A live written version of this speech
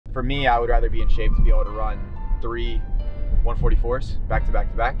for me, I would rather be in shape to be able to run 3 144s back to back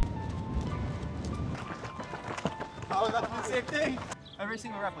to back. I was about to do the same thing. Every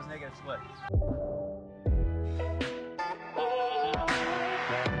single rep was negative split.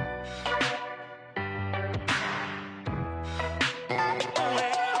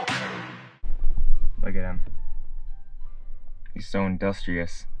 Look at him. He's so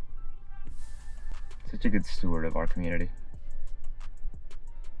industrious. Such a good steward of our community.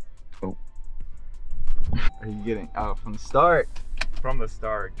 Oh. Are you getting out from the start? From the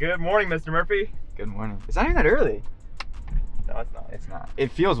start. Good morning, Mr. Murphy. Good morning. It's not even that early. No, it's not. It's not.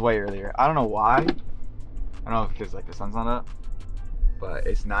 It feels way earlier. I don't know why. I don't know if because like the sun's not up, but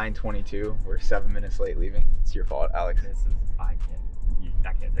it's 9:22. We're 7 minutes late leaving. It's your fault, Alex. This is, I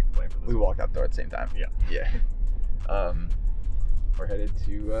can't take the blame for this. We walked out the door at the same time. Yeah. Yeah. We're headed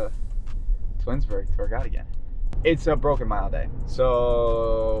to Twinsburg to work out again. It's a broken mile day.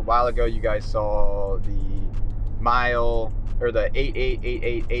 So a while ago, you guys saw the mile or the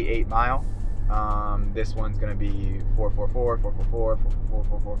 888888 mile. This one's gonna be 444, 444,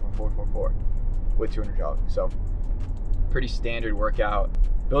 444, 444 with 200 jogging. So pretty standard workout,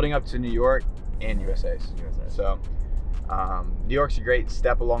 building up to New York and USA's. So New York's a great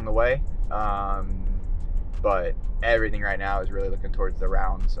step along the way, but everything right now is really looking towards the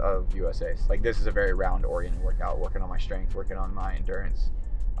rounds of USA's. Like this is a very round oriented workout, working on my strength, working on my endurance,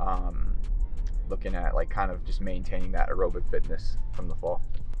 looking at like kind of just maintaining that aerobic fitness from the fall.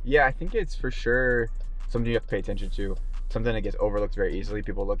 Yeah, I think it's for sure something you have to pay attention to, something that gets overlooked very easily.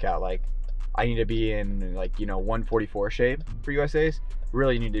 People look at like, I need to be in like, 144 shape for USA's.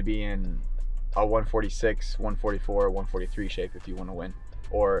 Really, you need to be in a 146, 144, 143 shape if you want to win,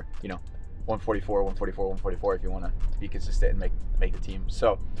 or 144, 144, 144 if you want to be consistent and make the team.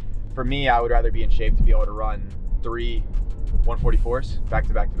 So for me, I would rather be in shape to be able to run 3 144s back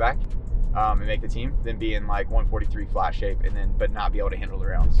to back to back and make the team than be in like 143 flat shape but not be able to handle the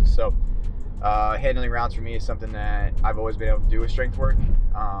rounds. So handling rounds for me is something that I've always been able to do with strength work.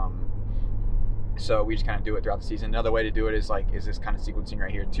 So we just kind of do it throughout the season. Another way to do it is this kind of sequencing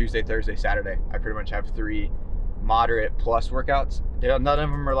right here. Tuesday, Thursday, Saturday. I pretty much have 3 moderate plus workouts. None of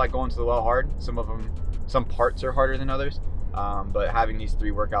them are like going to the well hard. Some parts are harder than others. But having these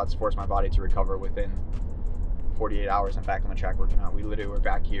 3 workouts force my body to recover within 48 hours. I'm back on the track working out. We literally were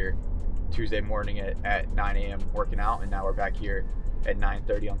back here Tuesday morning at 9 a.m. working out, and now we're back here at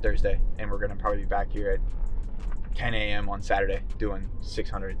 9:30 on Thursday, and we're gonna probably be back here at 10 a.m. on Saturday doing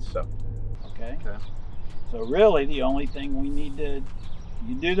 600s. So. Okay. So really, the only thing we need to,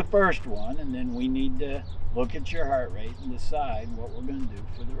 you do the first one, and then we need to look at your heart rate and decide what we're going to do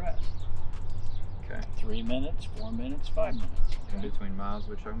for the rest. Okay. 3 minutes, 4 minutes, 5 minutes. In between miles,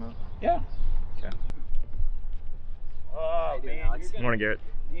 we're talking about? Yeah. Okay. Oh, man. Morning, Garrett.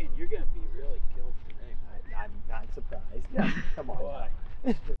 Man, you're going to be really killed today. I'm not surprised. Yeah. Come on.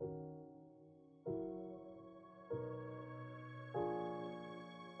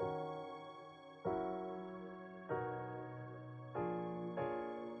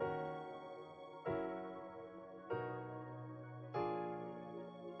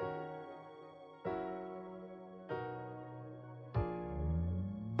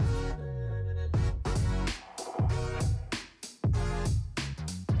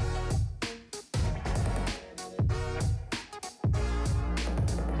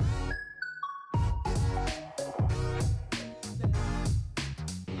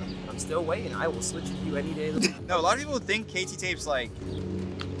 Still waiting. I will switch with you any day. No, a lot of people think KT tape's like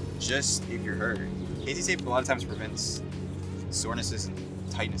just if you're hurt. KT tape a lot of times prevents sorenesses and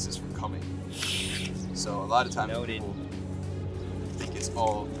tightnesses from coming. So a lot of times people think it's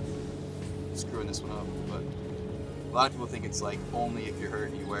all screwing this one up, but a lot of people think it's like only if you're hurt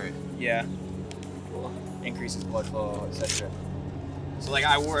and you wear it. Yeah. Increases blood flow, etc. So like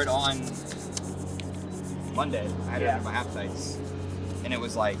I wore it on Monday. I had it under my half tights. And it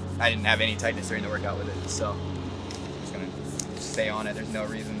was like, I didn't have any tightness during the workout with it, so I'm just gonna stay on it. There's no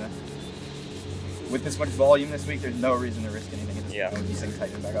reason to, with this much volume this week, there's no reason to risk anything. These things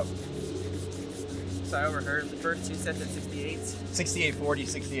tighten back up. So I overheard the first 2 sets at 68s?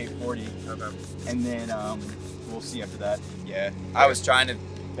 68.40, 68.40. Okay. And then we'll see after that. Yeah, I was trying to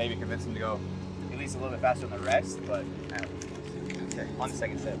maybe convince him to go at least a little bit faster on the rest, but on the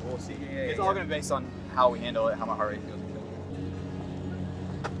second set, we'll see. It's all gonna be based on how we handle it, how my heart rate feels.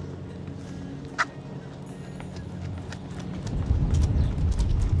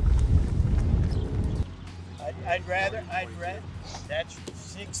 I'd rather, that's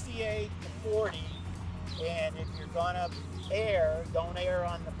 68 to 40, and if you're gonna air, don't air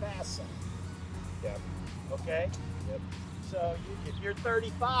on the fast side. Yep. Okay? Yep. So if you're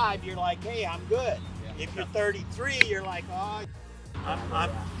 35, you're like, hey, I'm good. Yeah. If you're 33, you're like, oh, I'm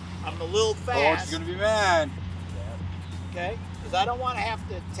a little Coach fast. is gonna be mad. Okay? Because I don't want to have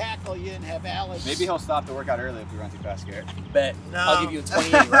to tackle you and have Alex. Maybe he'll stop the workout early if we run too fast, Garrett. Bet. No. I'll give you a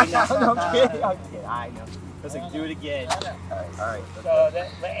 28 right now. I'm kidding. I know. Let's do it again. All right. So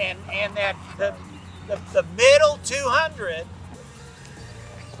that and that the middle 200.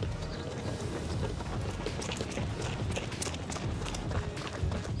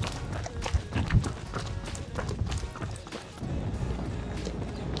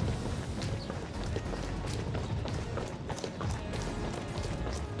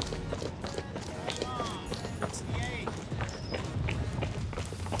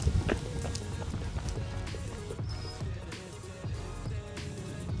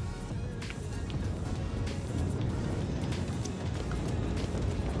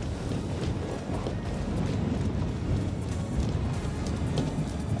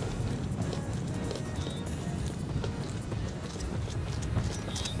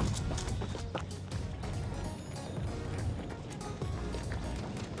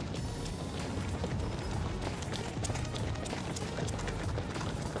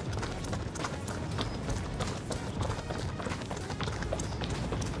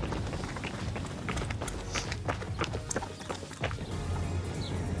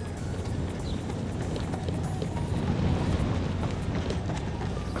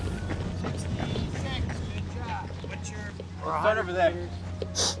 Let's start over there.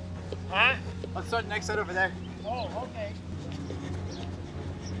 Huh? Let's start the next set over there. Oh, okay.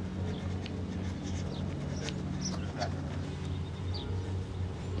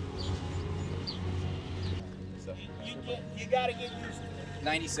 You got to get used to it.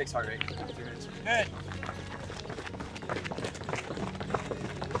 96 heart rate. 3 minutes. Good.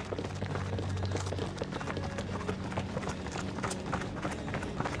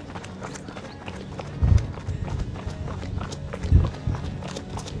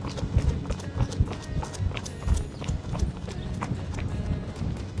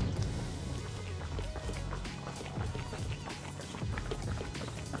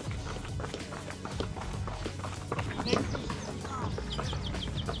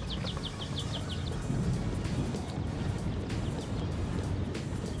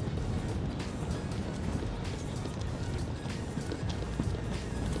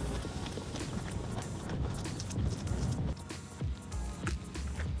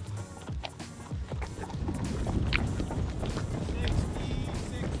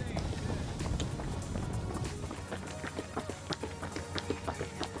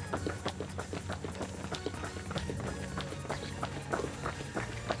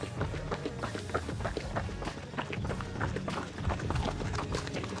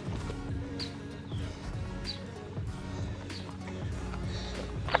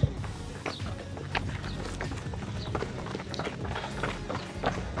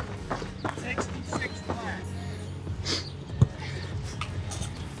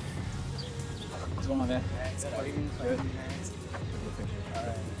 One on there. Good.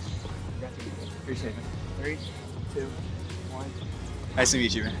 Appreciate it. 3, 2, 1. Nice to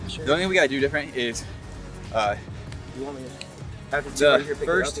meet you, man. Sure. The only thing we gotta do different is You want me to have to the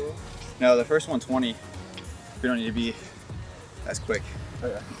first. No, the first 120. We don't need to be as quick.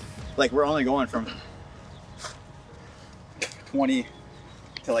 Okay. Like we're only going from 20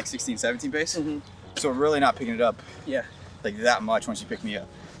 to like 16, 17 pace. Mm-hmm. So we're really not picking it up. Yeah. Like that much once you pick me up.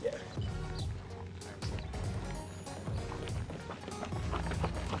 Yeah.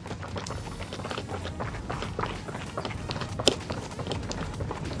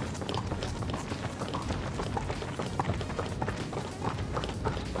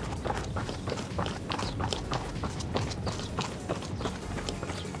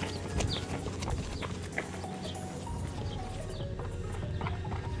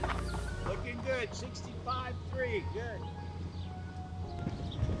 Looking good. 65.3. Good.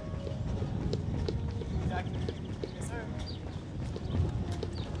 Yes, sir.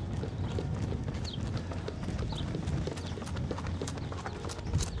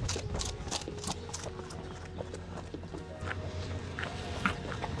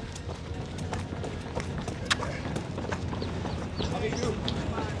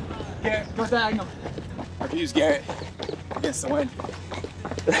 Garrett, go diagonal. Abuse Garrett against the wind.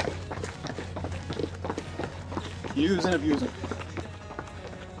 Use and abuse him.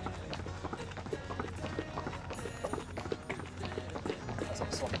 That's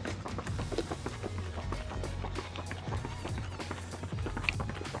awesome.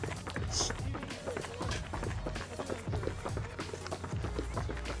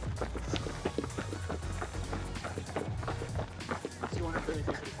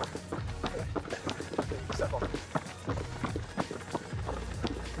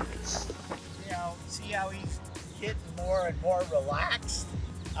 how he's getting more and more relaxed?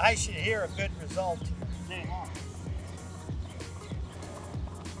 I should hear a good result today long.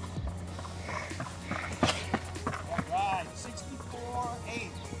 All right, 64.8.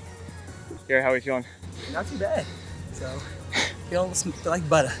 Gary, how are we feeling? Not too bad. So, feeling like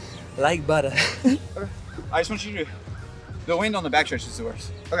butter. Like butter. I just want you to. The wind on the back stretch is the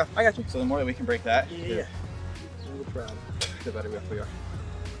worst. Okay, I got you. So the more that we can break that, Yeah. No problem. the better we are.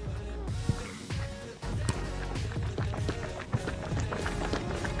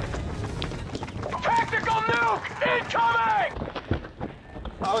 Tactical nuke incoming!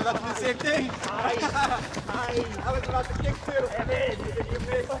 I was about to do the same thing. I was about to kick too. And then you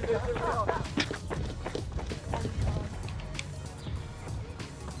missed it as well.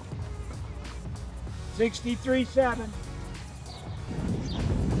 $63.7.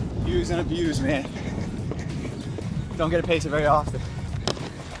 Use and abuse, man. Don't get to pace it very often.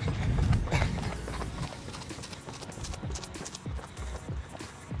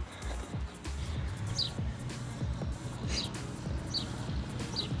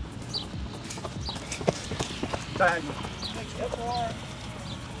 Diagonal.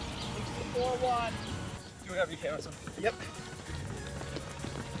 64.1. Do whatever you can with them. Yep.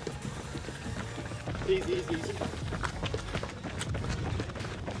 Easy, easy, easy.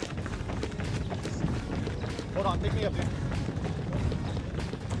 Hold on, pick me up, dude.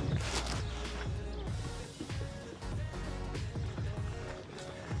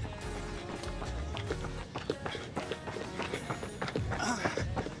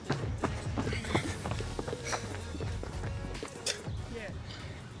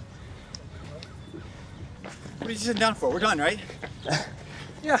 What are you sitting down for? We're done, right?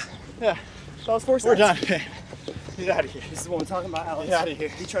 Yeah. Yeah. That was 4 We're sets. done. Get out of here. This is what I'm talking about, Alex. Get out of here.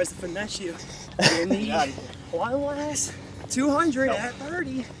 He tries to finesse you. In Get the out of here. one last 200 Nope. at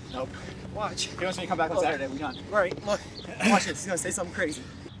 30. Nope. Watch. He wants me to come back on Saturday. We're done. Right, look. Watch this. He's gonna say something crazy.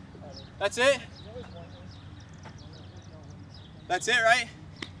 That's it? That's it, right?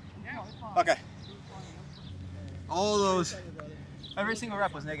 Okay. All those. Every single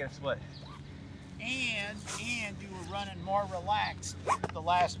rep was negative split. And you were running more relaxed the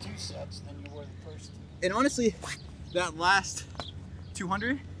last 2 sets than you were the first 2. And honestly, that last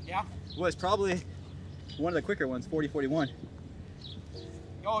 200 Yeah. was probably one of the quicker ones, 40-41.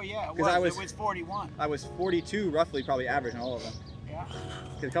 Oh yeah, it 'Cause was. It was 41. I was 42 roughly, probably average on all of them. Yeah.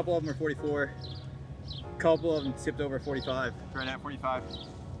 Because a couple of them were 44, a couple of them tipped over 45, right at 45.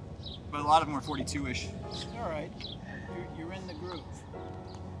 But a lot of them were 42-ish. All right. You're in the groove.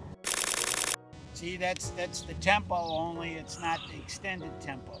 See, that's the tempo only. It's not the extended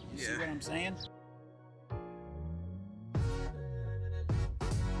tempo. You see what I'm saying?